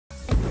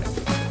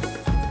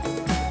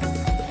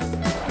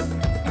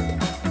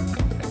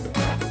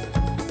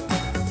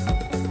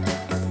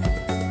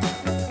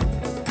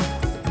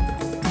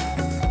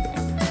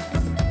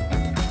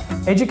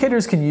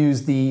Educators can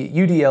use the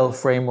UDL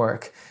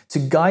framework to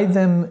guide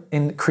them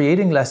in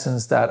creating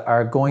lessons that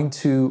are going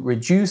to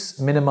reduce,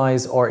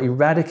 minimize, or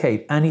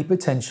eradicate any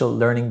potential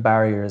learning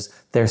barriers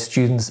their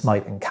students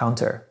might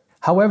encounter.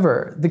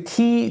 However, the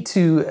key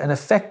to an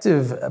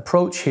effective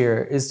approach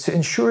here is to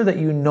ensure that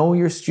you know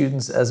your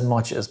students as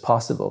much as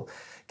possible.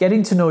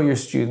 Getting to know your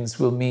students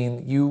will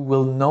mean you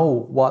will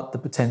know what the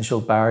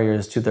potential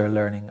barriers to their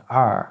learning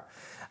are.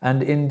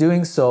 And in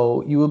doing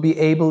so, you will be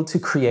able to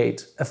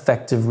create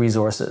effective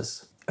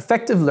resources.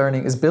 Effective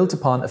learning is built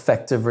upon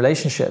effective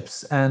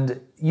relationships, and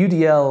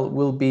UDL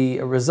will be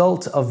a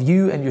result of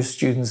you and your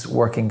students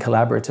working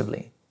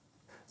collaboratively.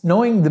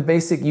 Knowing the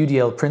basic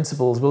UDL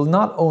principles will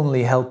not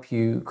only help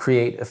you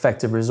create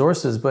effective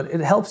resources, but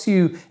it helps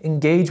you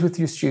engage with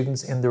your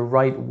students in the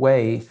right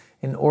way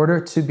in order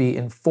to be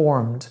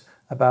informed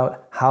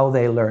about how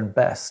they learn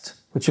best,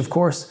 which of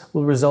course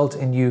will result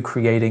in you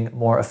creating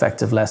more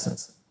effective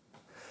lessons.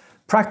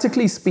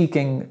 Practically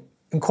speaking,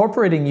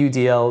 incorporating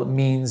UDL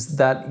means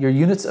that your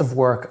units of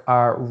work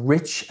are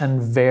rich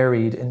and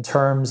varied in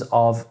terms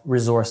of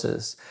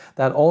resources,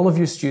 that all of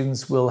your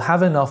students will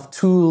have enough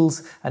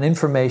tools and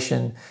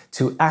information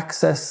to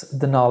access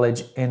the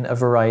knowledge in a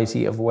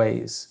variety of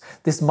ways.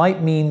 This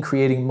might mean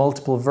creating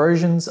multiple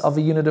versions of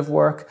a unit of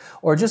work,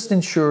 or just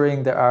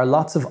ensuring there are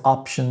lots of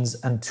options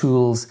and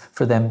tools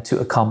for them to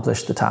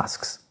accomplish the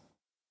tasks.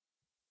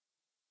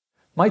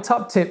 My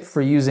top tip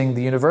for using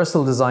the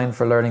universal design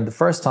for learning the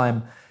first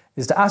time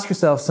is to ask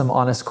yourself some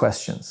honest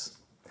questions.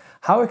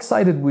 How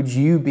excited would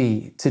you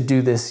be to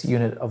do this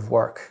unit of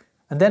work?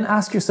 And then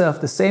ask yourself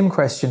the same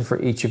question for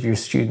each of your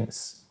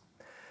students.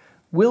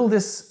 Will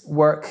this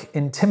work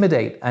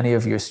intimidate any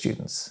of your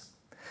students?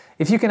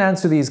 If you can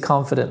answer these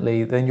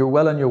confidently, then you're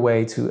well on your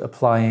way to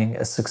applying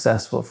a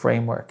successful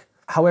framework.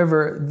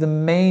 However, the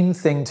main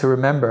thing to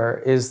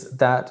remember is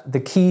that the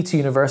key to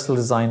universal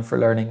design for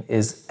learning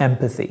is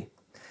empathy.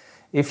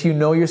 If you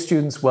know your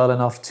students well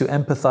enough to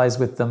empathize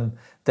with them,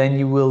 then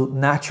you will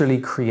naturally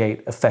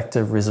create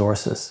effective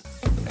resources.